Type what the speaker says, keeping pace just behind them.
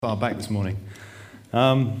Far back this morning.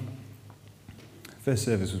 First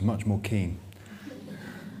service was much more keen.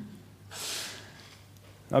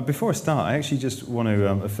 Before I start, I actually just want to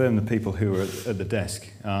affirm the people who were at the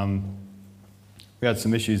desk. We had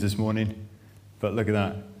some issues this morning, but look at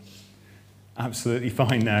that. Absolutely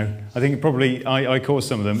fine now. I think probably I caused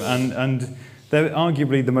some of them, and they're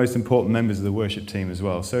arguably the most important members of the worship team as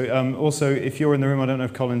well. So also, if you're in the room, I don't know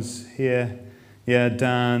if Colin's here. Yeah,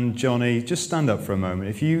 Dan, Johnny, just stand up for a moment.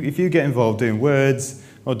 If you get involved doing words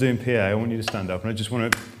or doing PA, I want you to stand up, and I just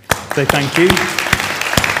want to say thank you.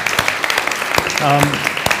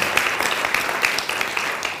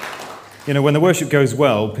 When the worship goes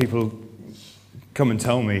well, people come and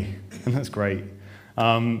tell me, and that's great.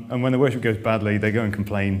 And when the worship goes badly, they go and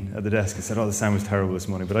complain at the desk and say, "Oh, the sound was terrible this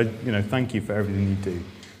morning." But thank you for everything you do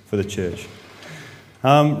for the church.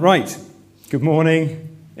 Right, good morning.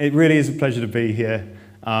 It really is a pleasure to be here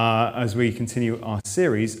as we continue our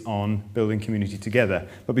series on building community together.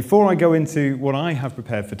 But before I go into what I have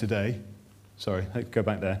prepared for today, sorry, let's go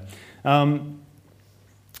back there.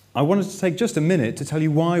 I wanted to take just a minute to tell you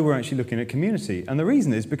why we're actually looking at community. And the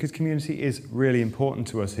reason is because community is really important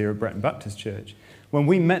to us here at Bretton Baptist Church. When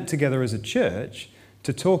we met together as a church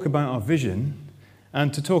to talk about our vision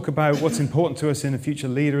and to talk about what's important to us in a future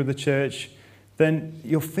leader of the church, then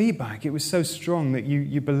your feedback, it was so strong that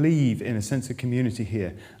you believe in a sense of community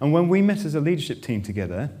here. And when we met as a leadership team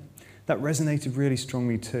together, that resonated really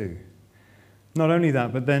strongly too. Not only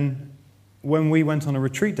that, but then when we went on a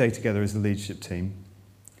retreat day together as a leadership team,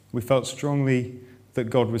 we felt strongly that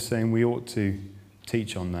God was saying we ought to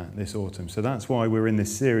teach on that this autumn. So that's why we're in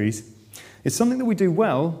this series. It's something that we do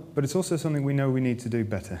well, but it's also something we know we need to do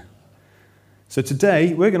better. So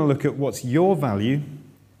today, we're going to look at what's your value.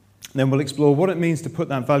 Then we'll explore what it means to put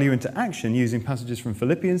that value into action using passages from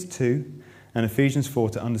Philippians 2 and Ephesians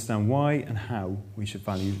 4 to understand why and how we should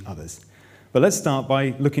value others. But let's start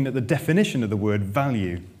by looking at the definition of the word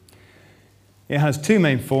value. It has two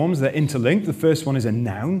main forms. They're interlinked. The first one is a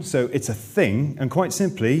noun, so it's a thing. And quite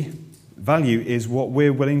simply, value is what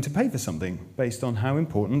we're willing to pay for something based on how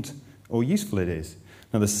important or useful it is.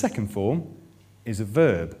 Now, the second form is a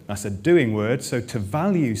verb. That's a doing word. So to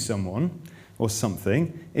value someone or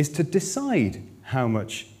something is to decide how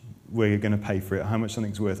much we're going to pay for it, how much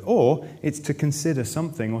something's worth, or it's to consider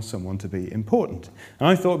something or someone to be important. And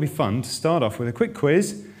I thought it'd be fun to start off with a quick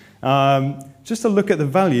quiz, just to look at the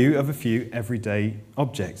value of a few everyday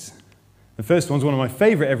objects. The first one's one of my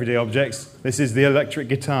favourite everyday objects. This is the electric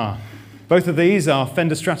guitar. Both of these are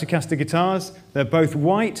Fender Stratocaster guitars. They're both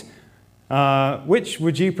white. Which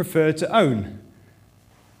would you prefer to own?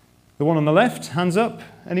 The one on the left, hands up,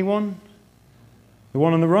 anyone? The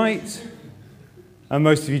one on the right? And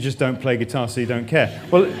most of you just don't play guitar, so you don't care.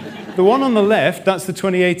 Well, the one on the left, that's the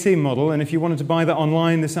 2018 model, and if you wanted to buy that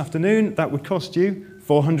online this afternoon, that would cost you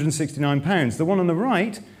 £469. The one on the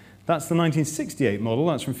right, that's the 1968 model,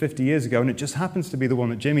 that's from 50 years ago, and it just happens to be the one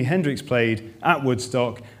that Jimi Hendrix played at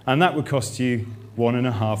Woodstock, and that would cost you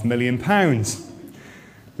 £1.5 million.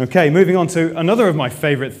 Okay, moving on to another of my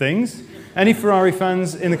favourite things. Any Ferrari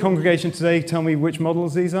fans in the congregation today tell me which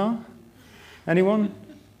models these are? Anyone?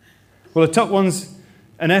 Well, the top one's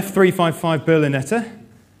an F355 Berlinetta.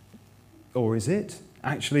 Or is it?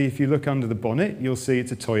 Actually, if you look under the bonnet, you'll see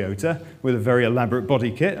it's a Toyota with a very elaborate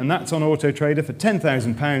body kit, and that's on Auto Trader for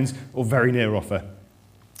 £10,000 or very near offer.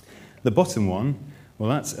 The bottom one,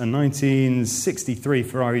 well, that's a 1963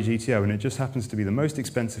 Ferrari GTO, and it just happens to be the most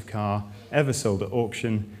expensive car ever sold at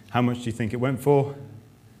auction. How much do you think it went for?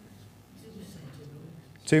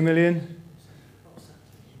 2 million?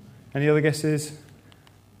 Any other guesses?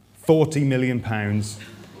 £40 million.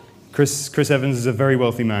 Chris Evans is a very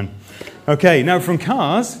wealthy man. Okay, now from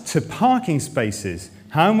cars to parking spaces.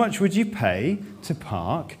 How much would you pay to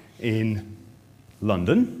park in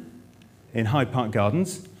London, in Hyde Park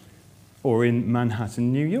Gardens, or in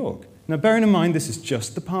Manhattan, New York? Now, bearing in mind, this is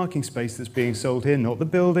just the parking space that's being sold here, not the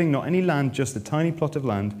building, not any land, just a tiny plot of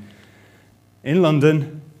land. In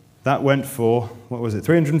London, that went for,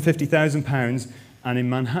 £350,000. And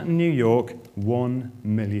in Manhattan, New York, $1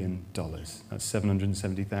 million. That's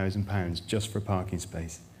 £770,000 just for a parking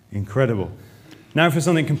space. Incredible. Now for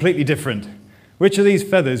something completely different. Which of these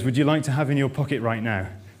feathers would you like to have in your pocket right now?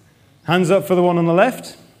 Hands up for the one on the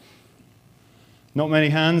left. Not many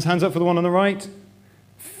hands. Hands up for the one on the right.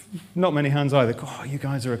 Not many hands either. Oh, you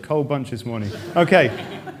guys are a cold bunch this morning. Okay.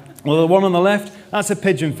 Well, the one on the left, that's a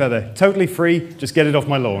pigeon feather. Totally free. Just get it off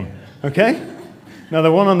my lawn. Okay? Now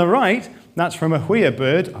the one on the right, that's from a huia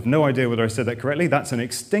bird. I've no idea whether I said that correctly. That's an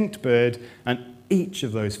extinct bird, and each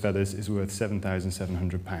of those feathers is worth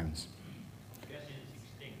 £7,700.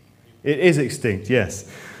 It is extinct, yes.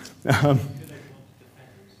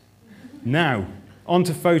 Now, on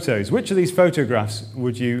to photos. Which of these photographs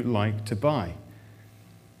would you like to buy?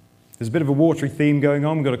 There's a bit of a watery theme going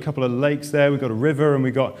on. We've got a couple of lakes there, we've got a river, and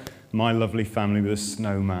we've got my lovely family with a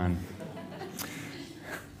snowman.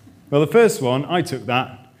 Well, the first one, I took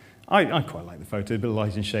that. I quite like the photo, a bit of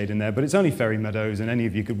light and shade in there, but it's only Ferry Meadows, and any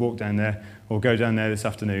of you could walk down there or go down there this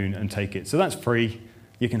afternoon and take it. So that's free.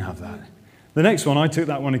 You can have that. The next one, I took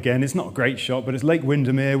that one again. It's not a great shot, but it's Lake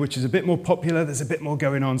Windermere, which is a bit more popular. There's a bit more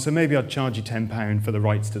going on, so maybe I'd charge you £10 for the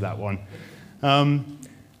rights to that one.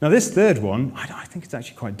 Now, this third one, I think it's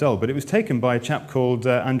actually quite dull, but it was taken by a chap called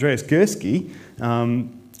Andreas Gursky,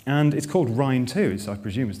 and it's called Rhine 2. I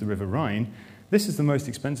presume it's the River Rhine. This is the most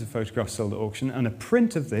expensive photograph sold at auction, and a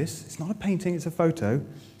print of this, it's not a painting, it's a photo,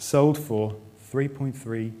 sold for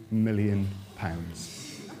 £3.3 million.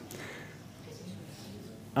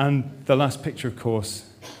 And the last picture, of course,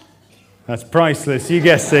 that's priceless. You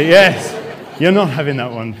guessed it, yes. You're not having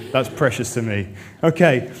that one. That's precious to me.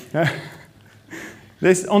 Okay.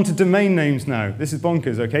 On to domain names now. This is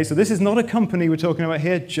bonkers, okay? So this is not a company we're talking about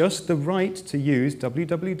here, just the right to use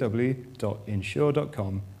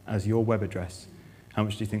www.insure.com as your web address. How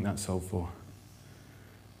much do you think that sold for?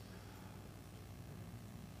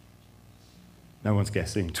 No one's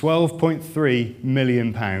guessing. £12.3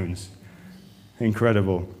 million.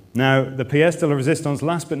 Incredible. Now, the pièce de la résistance,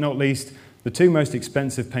 last but not least, the two most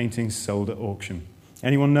expensive paintings sold at auction.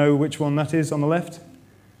 Anyone know which one that is on the left?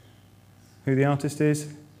 Who the artist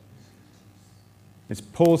is? It's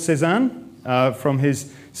Paul Cézanne from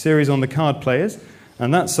his series on the card players,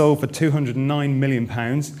 and that sold for £209 million.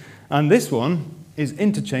 And this one is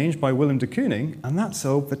Interchange by Willem de Kooning, and that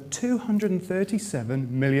sold for £237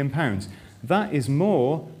 million. That is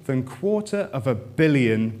more than £250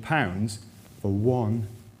 million for one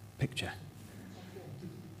picture.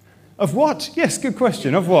 Of what? Yes, good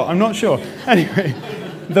question. Of what? I'm not sure. Anyway,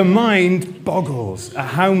 the mind boggles at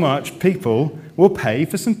how much people will pay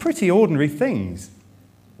for some pretty ordinary things.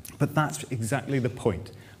 But that's exactly the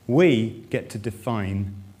point. We get to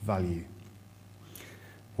define value.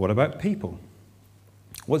 What about people?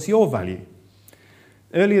 What's your value?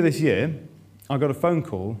 Earlier this year, I got a phone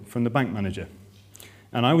call from the bank manager,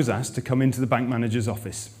 and I was asked to come into the bank manager's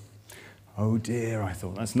office. Oh dear, I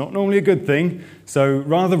thought, that's not normally a good thing. So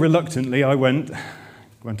rather reluctantly, I went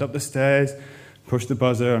up the stairs, pushed the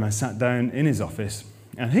buzzer, and I sat down in his office.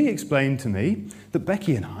 And he explained to me that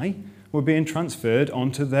Becky and I were being transferred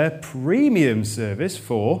onto their premium service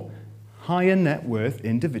for higher net worth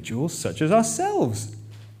individuals such as ourselves.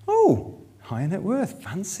 Oh, higher net worth,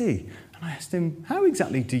 fancy. And I asked him, how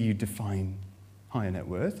exactly do you define higher net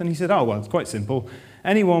worth? And he said, oh, well, it's quite simple.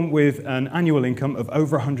 Anyone with an annual income of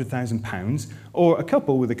over £100,000 or a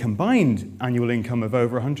couple with a combined annual income of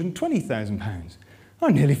over £120,000.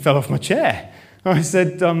 I nearly fell off my chair. I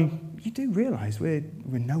said, you do realise we're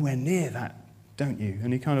nowhere near that, don't you?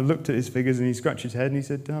 And he kind of looked at his figures and he scratched his head and he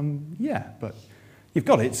said, yeah, but you've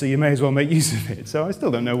got it, so you may as well make use of it. So I still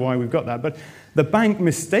don't know why we've got that. But the bank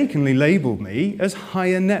mistakenly labelled me as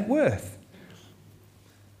higher net worth.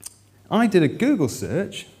 I did a Google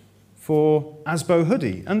search for Asbo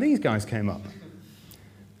hoodie, and these guys came up.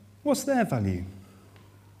 What's their value?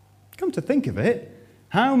 Come to think of it,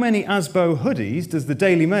 how many Asbo hoodies does the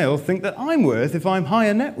Daily Mail think that I'm worth if I'm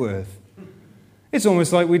higher net worth? It's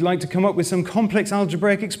almost like we'd like to come up with some complex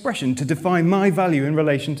algebraic expression to define my value in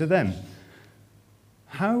relation to them.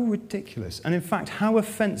 How ridiculous, and in fact, how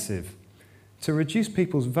offensive to reduce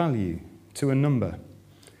people's value to a number,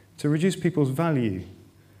 to reduce people's value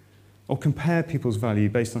or compare people's value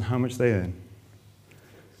based on how much they earn.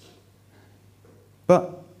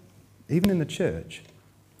 But even in the church,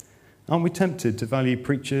 aren't we tempted to value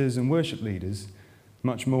preachers and worship leaders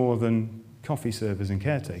much more than coffee servers and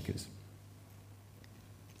caretakers?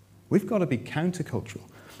 We've got to be countercultural.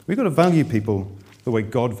 We've got to value people the way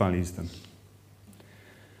God values them.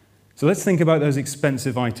 So let's think about those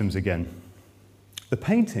expensive items again. The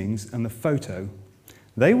paintings and the photo,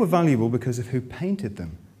 they were valuable because of who painted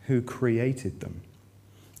them, who created them.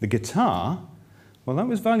 The guitar, well, that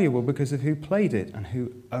was valuable because of who played it and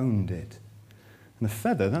who owned it. And the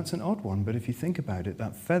feather, that's an odd one, but if you think about it,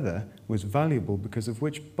 that feather was valuable because of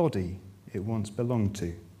which body it once belonged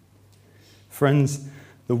to. Friends,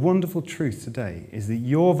 the wonderful truth today is that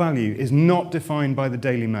your value is not defined by the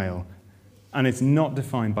Daily Mail, and it's not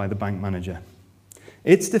defined by the bank manager.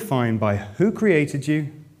 It's defined by who created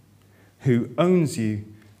you, who owns you,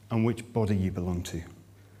 and which body you belong to.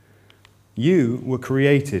 You were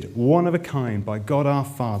created one of a kind by God our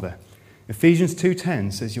Father. Ephesians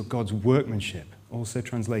 2:10 says you're God's workmanship, also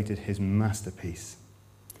translated his masterpiece.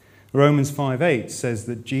 Romans 5:8 says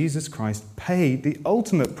that Jesus Christ paid the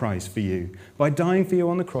ultimate price for you by dying for you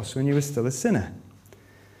on the cross when you were still a sinner.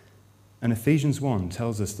 And Ephesians 1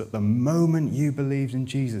 tells us that the moment you believed in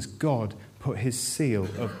Jesus, God put his seal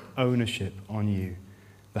of ownership on you.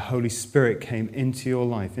 The Holy Spirit came into your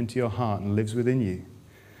life, into your heart, and lives within you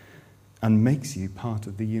and makes you part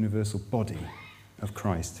of the universal body of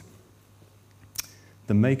Christ.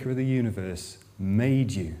 The maker of the universe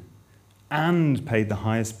made you and paid the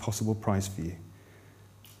highest possible price for you.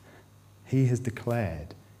 He has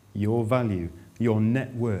declared your value, your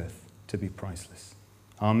net worth, to be priceless.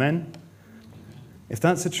 Amen? If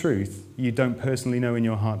that's a truth you don't personally know in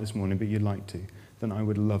your heart this morning, but you'd like to, then I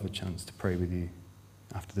would love a chance to pray with you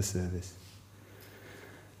after the service.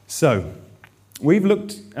 So, we've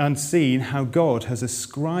looked and seen how God has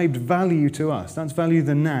ascribed value to us. That's value,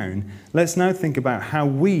 the noun. Let's now think about how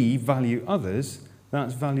we value others.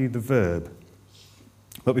 That's value, the verb.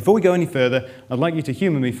 But before we go any further, I'd like you to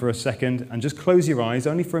humour me for a second and just close your eyes,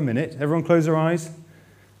 only for a minute. Everyone close their eyes?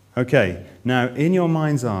 Okay, now in your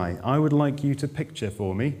mind's eye, I would like you to picture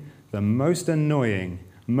for me the most annoying,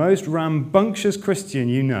 most rambunctious Christian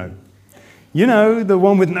you know. You know, the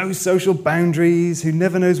one with no social boundaries, who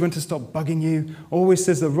never knows when to stop bugging you, always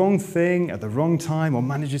says the wrong thing at the wrong time, or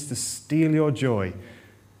manages to steal your joy.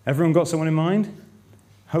 Everyone got someone in mind?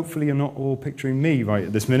 Hopefully you're not all picturing me right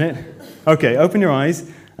at this minute. Okay, open your eyes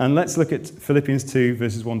and let's look at Philippians 2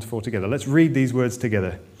 verses 1 to 4 together. Let's read these words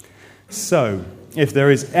together. So, if there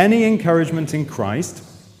is any encouragement in Christ,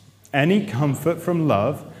 any comfort from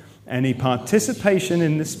love, any participation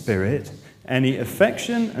in the Spirit, any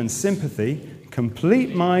affection and sympathy,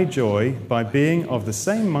 complete my joy by being of the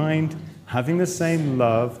same mind, having the same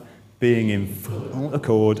love, being in full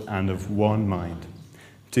accord and of one mind.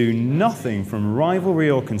 Do nothing from rivalry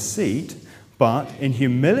or conceit, but in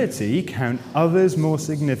humility count others more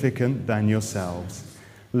significant than yourselves.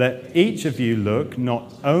 Let each of you look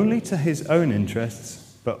not only to his own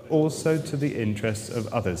interests, but also to the interests of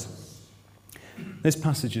others. This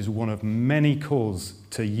passage is one of many calls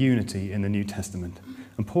to unity in the New Testament.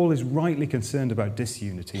 And Paul is rightly concerned about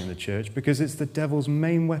disunity in the church because it's the devil's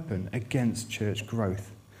main weapon against church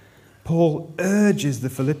growth. Paul urges the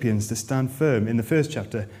Philippians to stand firm in the first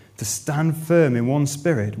chapter, to stand firm in one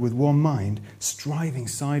spirit with one mind, striving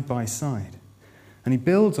side by side. And he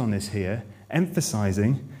builds on this here,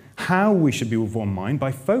 emphasizing how we should be with one mind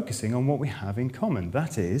by focusing on what we have in common.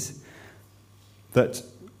 That is, that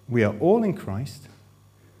we are all in Christ,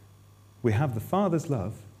 we have the Father's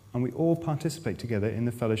love, and we all participate together in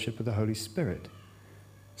the fellowship of the Holy Spirit.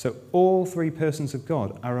 So all three persons of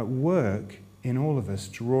God are at work in all of us,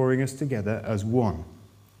 drawing us together as one.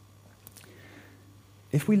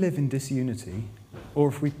 If we live in disunity, or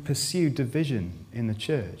if we pursue division in the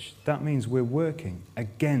church, that means we're working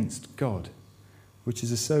against God, which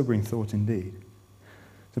is a sobering thought indeed.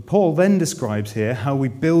 So Paul then describes here how we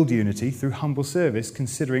build unity through humble service,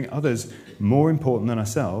 considering others more important than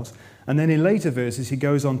ourselves. And then in later verses, he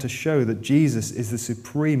goes on to show that Jesus is the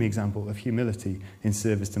supreme example of humility in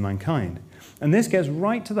service to mankind. And this gets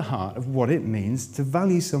right to the heart of what it means to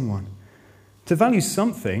value someone. To value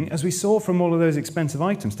something, as we saw from all of those expensive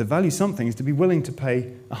items, to value something is to be willing to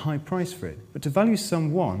pay a high price for it. But to value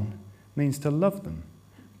someone means to love them.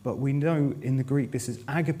 But we know in the Greek this is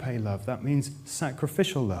agape love. That means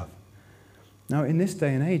sacrificial love. Now, in this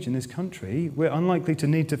day and age, in this country, we're unlikely to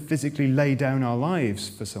need to physically lay down our lives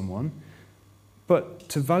for someone. But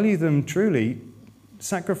to value them truly,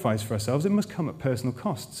 sacrifice for ourselves, it must come at personal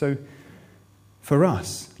cost. So for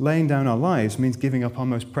us, laying down our lives means giving up our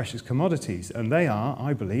most precious commodities. And they are,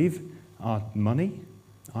 I believe, our money,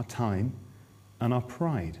 our time, and our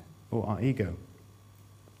pride, or our ego.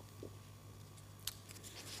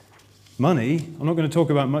 Money, I'm not going to talk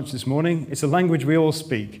about much this morning. It's a language we all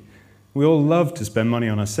speak. We all love to spend money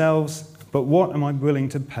on ourselves, but what am I willing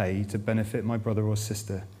to pay to benefit my brother or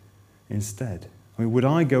sister instead? I mean, would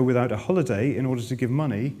I go without a holiday in order to give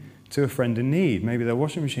money to a friend in need? Maybe their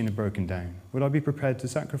washing machine had broken down. Would I be prepared to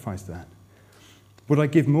sacrifice that? Would I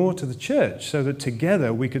give more to the church so that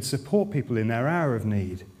together we could support people in their hour of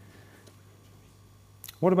need?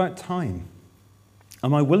 What about time?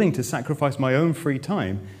 Am I willing to sacrifice my own free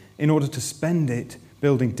time in order to spend it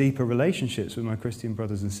building deeper relationships with my Christian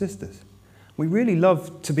brothers and sisters? We really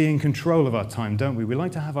love to be in control of our time, don't we? We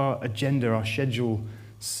like to have our agenda, our schedule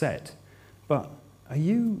set. But are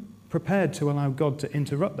you prepared to allow God to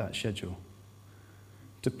interrupt that schedule?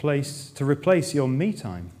 To replace your me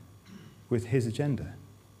time with his agenda?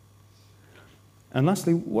 And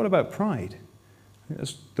lastly, what about pride?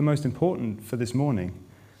 That's the most important for this morning.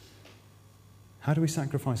 How do we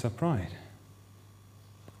sacrifice our pride?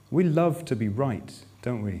 We love to be right,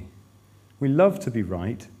 don't we? We love to be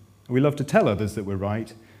right. We love to tell others that we're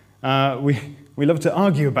right. We love to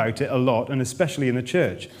argue about it a lot, and especially in the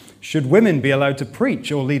church. Should women be allowed to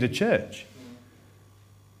preach or lead a church?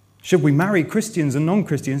 Should we marry Christians and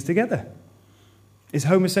non-Christians together? Is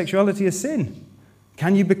homosexuality a sin?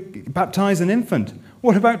 Can you baptize an infant?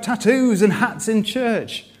 What about tattoos and hats in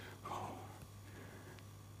church?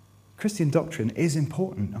 Christian doctrine is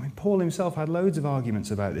important. I mean, Paul himself had loads of arguments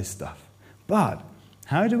about this stuff. But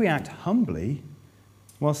how do we act humbly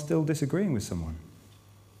while still disagreeing with someone?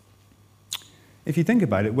 If you think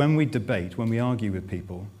about it, when we debate, when we argue with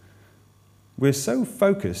people, we're so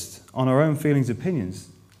focused on our own feelings and opinions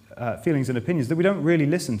that we don't really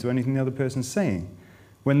listen to anything the other person's saying.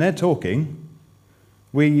 When they're talking,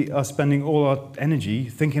 we are spending all our energy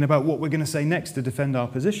thinking about what we're going to say next to defend our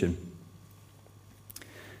position.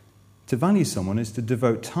 To value someone is to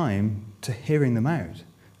devote time to hearing them out.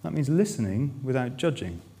 That means listening without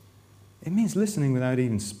judging. It means listening without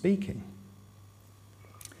even speaking.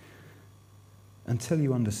 Until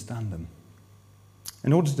you understand them.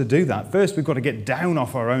 In order to do that, first we've got to get down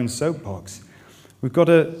off our own soapbox. We've got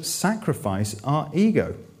to sacrifice our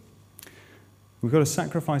ego. We've got to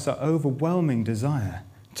sacrifice our overwhelming desire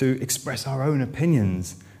to express our own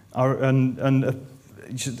opinions and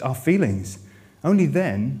our feelings. Only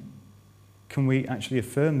then can we actually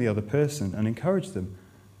affirm the other person and encourage them,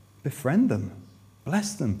 befriend them,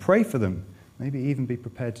 bless them, pray for them, maybe even be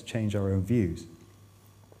prepared to change our own views.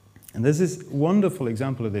 And there's this wonderful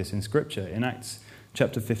example of this in Scripture, in Acts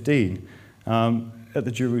chapter 15, at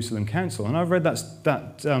the Jerusalem Council. And I've read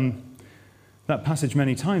that passage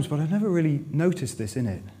many times, but I've never really noticed this in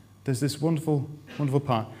it. There's this wonderful, wonderful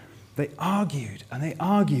part. They argued, and they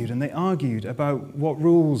argued, and they argued about what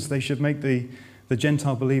rules they should make the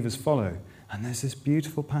Gentile believers follow. And there's this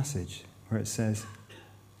beautiful passage where it says,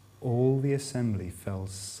 all the assembly fell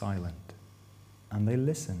silent, and they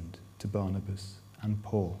listened to Barnabas and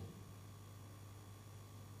Paul.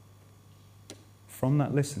 From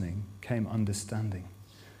that listening came understanding.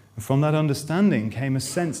 And from that understanding came a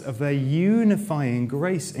sense of their unifying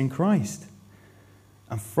grace in Christ.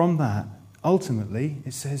 And from that, ultimately,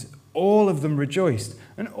 it says, all of them rejoiced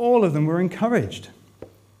and all of them were encouraged.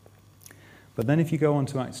 But then if you go on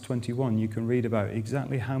to Acts 21, you can read about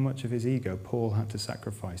exactly how much of his ego Paul had to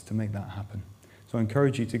sacrifice to make that happen. So I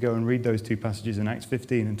encourage you to go and read those two passages in Acts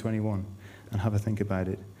 15 and 21 and have a think about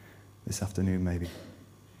it this afternoon maybe.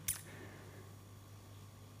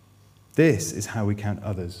 This is how we count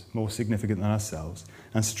others more significant than ourselves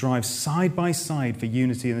and strive side by side for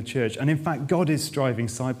unity in the church. And in fact, God is striving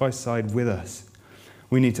side by side with us.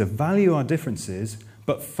 We need to value our differences,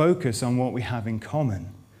 but focus on what we have in common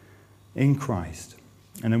in Christ.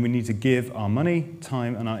 And then we need to give our money,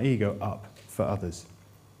 time, and our ego up for others.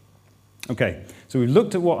 Okay, so we've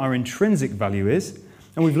looked at what our intrinsic value is,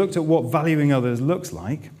 and we've looked at what valuing others looks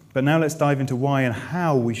like. But now let's dive into why and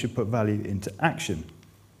how we should put value into action.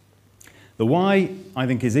 The why, I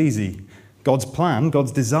think, is easy. God's plan,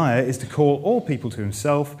 God's desire, is to call all people to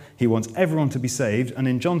himself. He wants everyone to be saved. And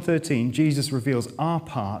in John 13, Jesus reveals our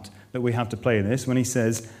part that we have to play in this when he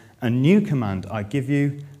says, a new command I give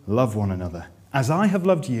you, love one another. As I have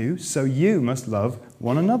loved you, so you must love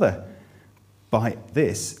one another. By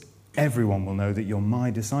this, everyone will know that you're my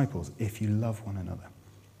disciples, if you love one another.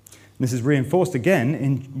 And this is reinforced again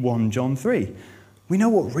in 1 John 3. We know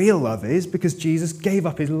what real love is because Jesus gave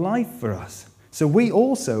up his life for us. So we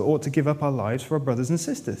also ought to give up our lives for our brothers and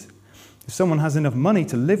sisters. If someone has enough money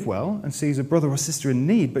to live well and sees a brother or sister in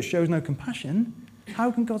need but shows no compassion, how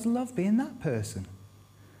can God's love be in that person?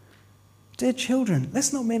 Dear children,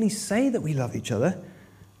 let's not merely say that we love each other.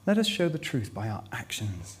 Let us show the truth by our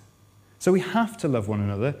actions. So we have to love one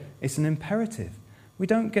another. It's an imperative. We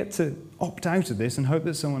don't get to opt out of this and hope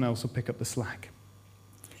that someone else will pick up the slack.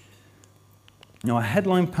 Now, our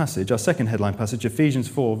second headline passage, Ephesians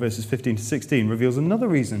 4, verses 15 to 16, reveals another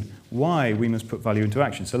reason why we must put value into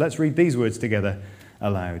action. So let's read these words together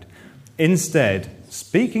aloud. Instead,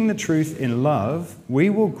 speaking the truth in love, we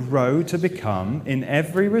will grow to become, in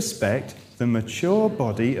every respect, the mature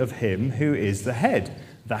body of him who is the head,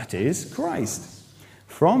 that is, Christ.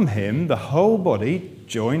 From him, the whole body,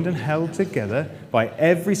 joined and held together by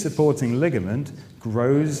every supporting ligament,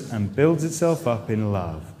 grows and builds itself up in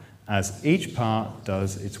love, as each part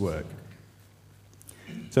does its work.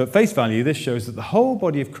 So at face value, this shows that the whole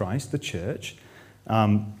body of Christ, the church,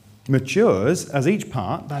 matures as each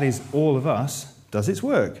part, that is, all of us, does its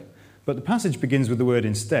work. But the passage begins with the word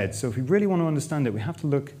instead, so if we really want to understand it, we have to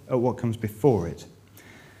look at what comes before it.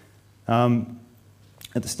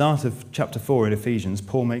 At the start of chapter 4 in Ephesians,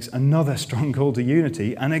 Paul makes another strong call to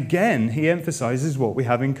unity, and again he emphasizes what we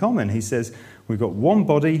have in common. He says, we've got one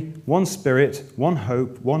body, one spirit, one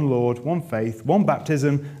hope, one Lord, one faith, one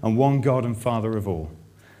baptism, and one God and Father of all.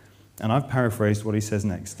 And I've paraphrased what he says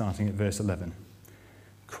next, starting at verse 11.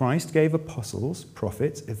 Christ gave apostles,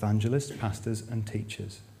 prophets, evangelists, pastors, and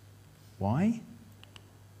teachers. Why?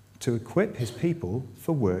 To equip his people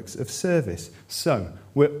for works of service. So,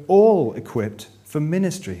 we're all equipped for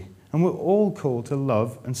ministry, and we're all called to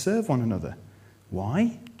love and serve one another.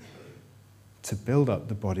 Why? To build up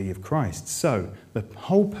the body of Christ. So, the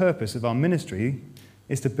whole purpose of our ministry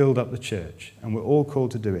is to build up the church, and we're all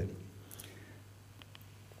called to do it.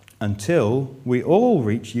 Until we all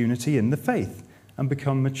reach unity in the faith and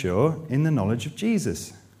become mature in the knowledge of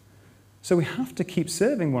Jesus. So we have to keep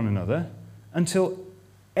serving one another until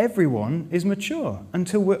everyone is mature,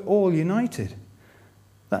 until we're all united.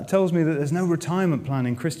 That tells me that there's no retirement plan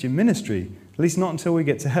in Christian ministry, at least not until we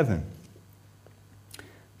get to heaven.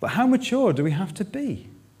 But how mature do we have to be?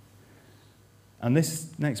 And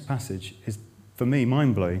this next passage is, for me,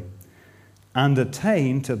 mind-blowing. And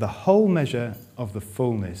attain to the whole measure of the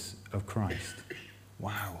fullness of Christ.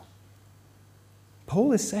 Wow.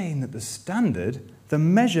 Paul is saying that the standard, the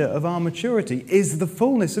measure of our maturity, is the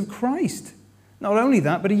fullness of Christ. Not only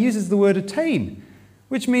that, but he uses the word attain,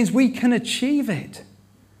 which means we can achieve it.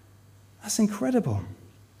 That's incredible.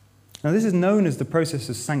 Now, this is known as the process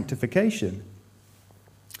of sanctification,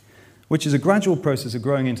 which is a gradual process of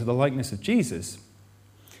growing into the likeness of Jesus.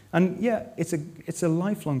 And yeah, it's a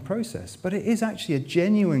lifelong process, but it is actually a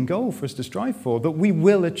genuine goal for us to strive for that we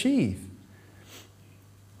will achieve.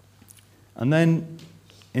 And then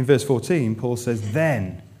in verse 14, Paul says,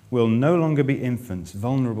 then we'll no longer be infants,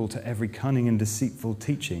 vulnerable to every cunning and deceitful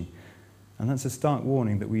teaching. And that's a stark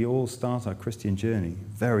warning that we all start our Christian journey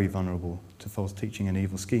very vulnerable to false teaching and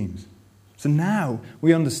evil schemes. So now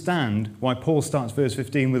we understand why Paul starts verse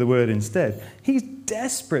 15 with a word instead. He's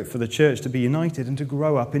desperate for the church to be united and to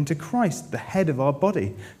grow up into Christ, the head of our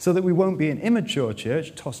body, so that we won't be an immature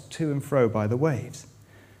church tossed to and fro by the waves.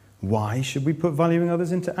 Why should we put valuing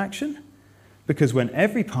others into action? Because when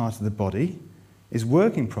every part of the body is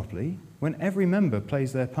working properly, when every member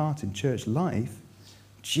plays their part in church life,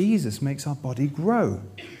 Jesus makes our body grow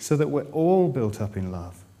so that we're all built up in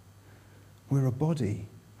love. We're a body.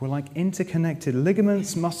 We're like interconnected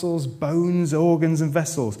ligaments, muscles, bones, organs, and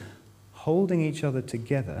vessels, holding each other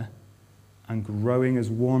together and growing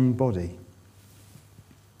as one body.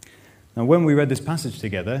 Now, when we read this passage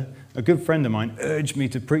together, a good friend of mine urged me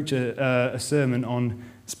to preach a sermon on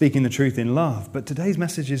speaking the truth in love. But today's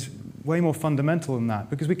message is way more fundamental than that,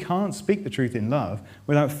 because we can't speak the truth in love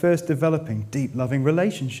without first developing deep, loving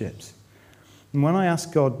relationships. And when I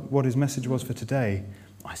asked God what his message was for today,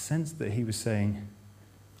 I sensed that he was saying,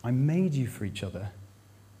 I made you for each other,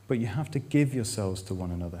 but you have to give yourselves to one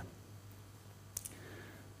another.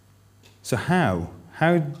 So how?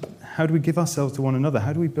 How do we give ourselves to one another?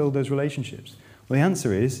 How do we build those relationships? Well, the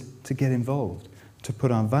answer is to get involved, to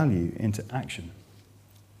put our value into action.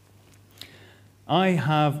 I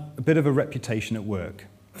have a bit of a reputation at work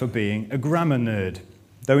for being a grammar nerd,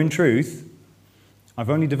 though in truth, I've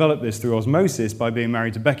only developed this through osmosis by being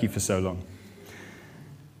married to Becky for so long.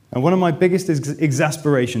 And one of my biggest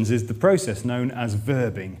exasperations is the process known as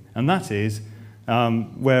verbing, and that is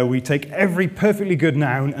where we take every perfectly good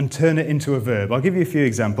noun and turn it into a verb. I'll give you a few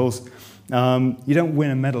examples. You don't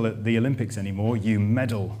win a medal at the Olympics anymore, you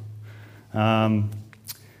medal.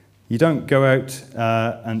 You don't go out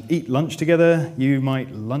and eat lunch together, you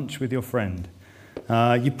might lunch with your friend.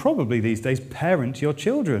 You probably these days parent your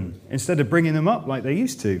children instead of bringing them up like they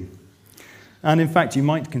used to. And in fact, you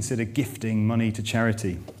might consider gifting money to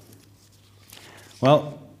charity.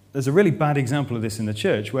 Well, there's a really bad example of this in the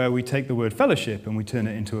church where we take the word fellowship and we turn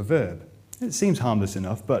it into a verb. It seems harmless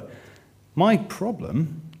enough, but my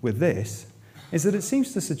problem with this is that it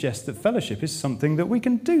seems to suggest that fellowship is something that we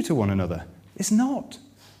can do to one another. It's not.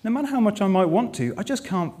 No matter how much I might want to, I just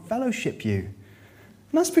can't fellowship you. And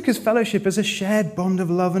that's because fellowship is a shared bond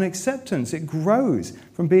of love and acceptance. It grows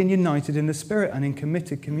from being united in the Spirit and in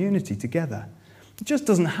committed community together. It just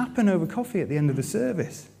doesn't happen over coffee at the end of the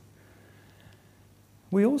service.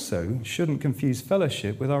 We also shouldn't confuse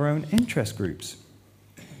fellowship with our own interest groups.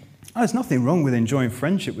 There's nothing wrong with enjoying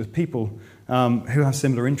friendship with people who have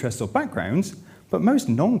similar interests or backgrounds, but most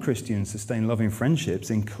non-Christians sustain loving friendships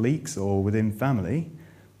in cliques or within family.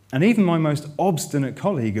 And even my most obstinate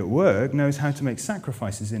colleague at work knows how to make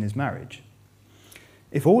sacrifices in his marriage.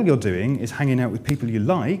 If all you're doing is hanging out with people you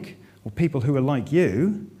like, or people who are like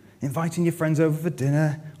you, inviting your friends over for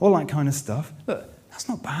dinner, all that kind of stuff, look, that's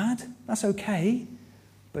not bad, that's okay.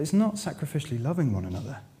 but it's not sacrificially loving one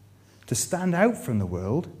another. To stand out from the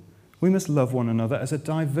world, we must love one another as a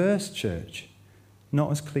diverse church,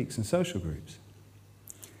 not as cliques and social groups.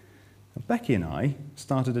 Now, Becky and I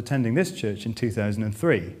started attending this church in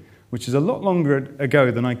 2003, which is a lot longer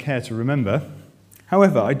ago than I care to remember.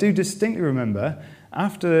 However, I do distinctly remember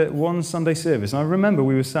after one Sunday service, and I remember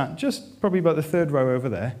we were sat just probably about the third row over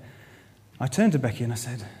there, I turned to Becky and I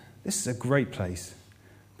said, "This is a great place,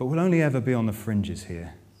 but we'll only ever be on the fringes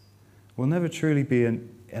here. We'll never truly be an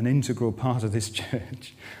integral part of this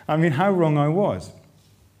church." I mean, how wrong I was.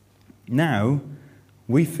 Now,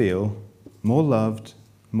 we feel more loved,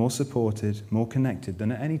 more supported, more connected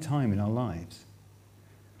than at any time in our lives.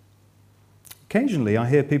 Occasionally, I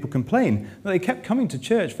hear people complain that they kept coming to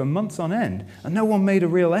church for months on end and no one made a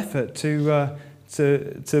real effort to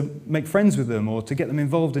make friends with them or to get them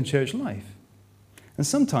involved in church life. And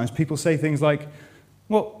sometimes people say things like,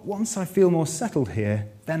 "Well, once I feel more settled here,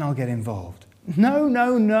 then I'll get involved."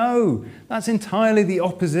 No. That's entirely the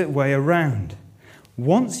opposite way around.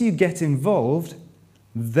 Once you get involved,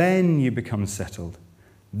 then you become settled.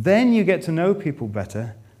 Then you get to know people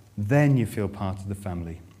better. Then you feel part of the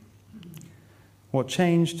family. What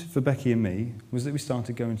changed for Becky and me was that we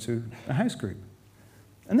started going to a house group.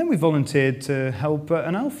 And then we volunteered to help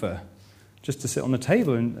an Alpha, just to sit on the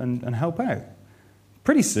table and help out.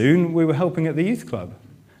 Pretty soon, we were helping at the youth club.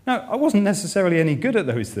 Now, I wasn't necessarily any good at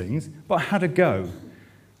those things, but I had a go.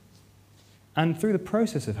 And through the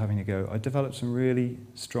process of having a go, I developed some really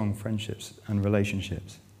strong friendships and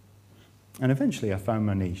relationships. And eventually, I found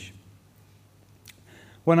my niche.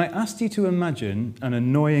 When I asked you to imagine an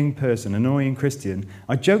annoying person, an annoying Christian,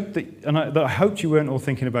 I joked that I hoped you weren't all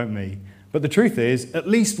thinking about me. But the truth is, at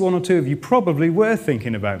least one or two of you probably were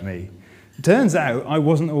thinking about me. It turns out I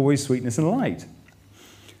wasn't always sweetness and light.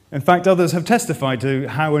 In fact, others have testified to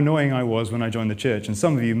how annoying I was when I joined the church, and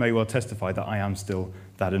some of you may well testify that I am still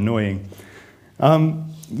that annoying.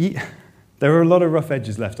 There are a lot of rough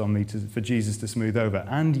edges left on me for Jesus to smooth over,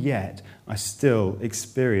 and yet I still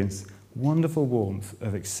experience wonderful warmth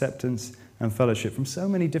of acceptance and fellowship from so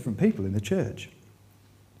many different people in the church.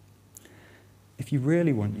 If you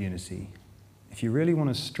really want unity, if you really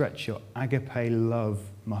want to stretch your agape love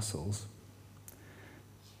muscles,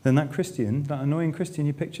 then that Christian, that annoying Christian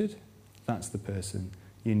you pictured, that's the person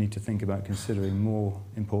you need to think about considering more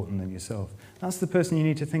important than yourself. That's the person you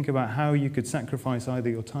need to think about how you could sacrifice either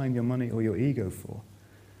your time, your money, or your ego for.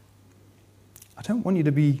 I don't want you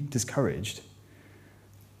to be discouraged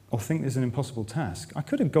or think there's an impossible task. I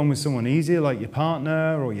could have gone with someone easier, like your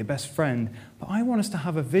partner or your best friend, but I want us to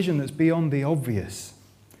have a vision that's beyond the obvious.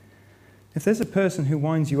 If there's a person who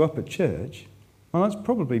winds you up at church, well, that's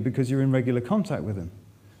probably because you're in regular contact with them.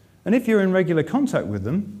 And if you're in regular contact with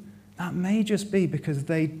them, that may just be because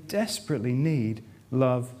they desperately need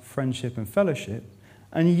love, friendship, and fellowship,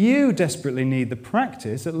 and you desperately need the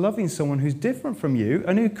practice at loving someone who's different from you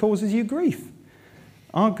and who causes you grief.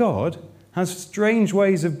 Our God has strange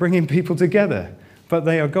ways of bringing people together, but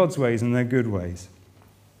they are God's ways and they're good ways.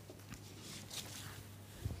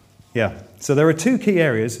 So there are two key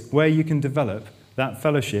areas where you can develop that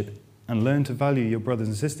fellowship and learn to value your brothers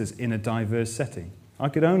and sisters in a diverse setting. I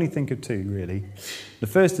could only think of two, really. The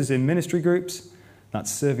first is in ministry groups.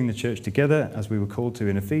 That's serving the church together, as we were called to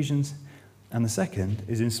in Ephesians. And the second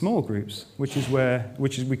is in small groups, which is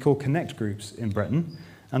we call connect groups in Breton,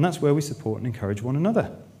 and that's where we support and encourage one another.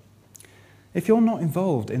 If you're not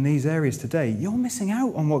involved in these areas today, you're missing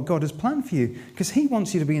out on what God has planned for you, because He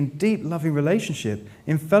wants you to be in deep, loving relationship,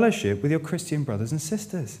 in fellowship with your Christian brothers and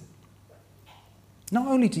sisters. Not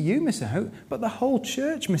only do you miss out, but the whole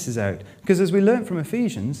church misses out, because as we learnt from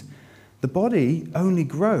Ephesians, the body only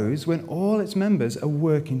grows when all its members are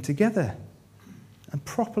working together and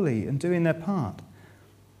properly and doing their part.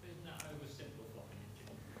 Isn't that oversimplifying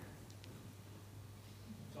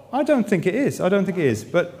it? I don't think it is,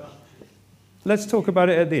 but let's talk about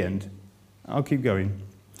it at the end. I'll keep going.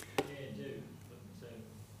 Yeah, do, but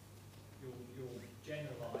you're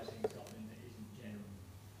generalising something that isn't general.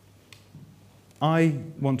 I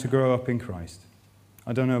want to grow up in Christ.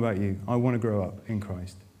 I don't know about you. I want to grow up in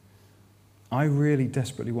Christ. I really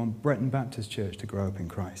desperately want Breton Baptist Church to grow up in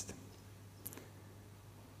Christ.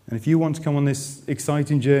 And if you want to come on this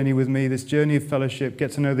exciting journey with me, this journey of fellowship,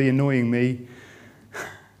 get to know the annoying me,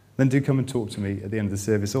 then do come and talk to me at the end of the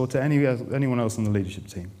service or to anyone else on the leadership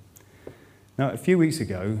team. Now, a few weeks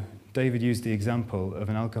ago, David used the example of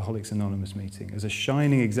an Alcoholics Anonymous meeting as a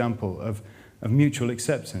shining example of mutual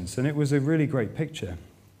acceptance, and it was a really great picture.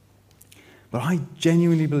 But I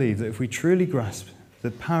genuinely believe that if we truly grasp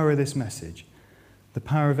the power of this message, the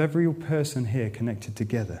power of every person here connected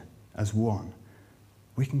together as one,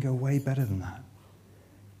 We can go way better than that.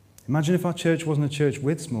 Imagine if our church wasn't a church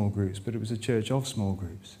with small groups, but it was a church of small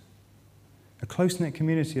groups. A close-knit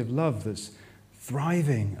community of love that's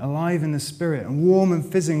thriving, alive in the Spirit, and warm and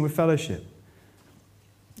fizzing with fellowship.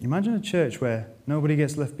 Imagine a church where nobody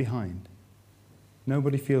gets left behind,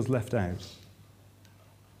 nobody feels left out,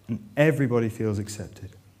 and everybody feels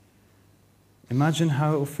accepted. Imagine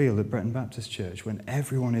how it will feel at Bretton Baptist Church when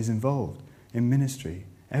everyone is involved in ministry,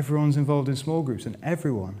 everyone's involved in small groups, and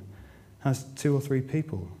everyone has 2 or 3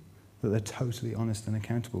 people that they're totally honest and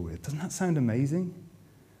accountable with. Doesn't that sound amazing?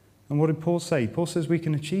 And what did Paul say? Paul says we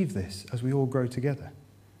can achieve this as we all grow together.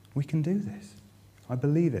 We can do this. I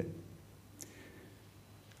believe it.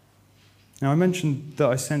 Now, I mentioned that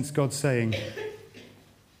I sensed God saying,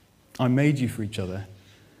 I made you for each other,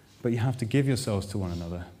 but you have to give yourselves to one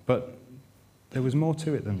another. But there was more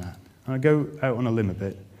to it than that. And I go out on a limb a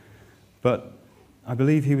bit, but I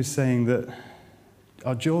believe he was saying that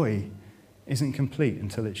our joy isn't complete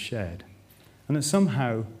until it's shared. And that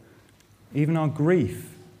somehow, even our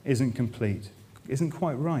grief isn't complete, isn't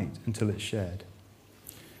quite right until it's shared.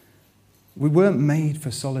 We weren't made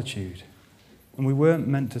for solitude, and we weren't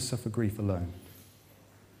meant to suffer grief alone.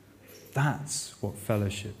 That's what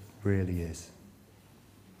fellowship really is.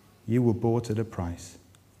 You were bought at a price.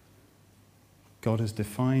 God has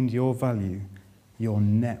defined your value, your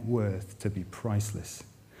net worth, to be priceless.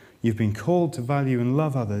 You've been called to value and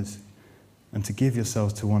love others and to give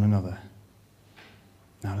yourselves to one another.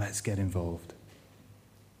 Now let's get involved.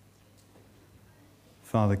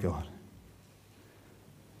 Father God,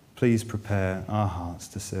 please prepare our hearts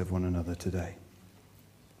to serve one another today.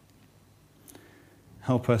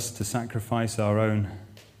 Help us to sacrifice our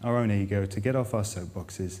own ego, to get off our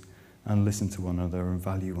soapboxes and listen to one another and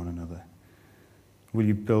value one another. Will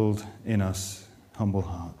you build in us humble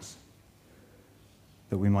hearts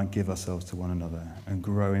that we might give ourselves to one another and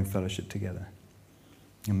grow in fellowship together?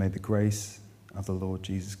 And may the grace of the Lord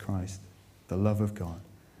Jesus Christ, the love of God,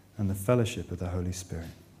 and the fellowship of the Holy Spirit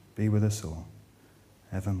be with us all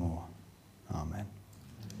evermore. Amen.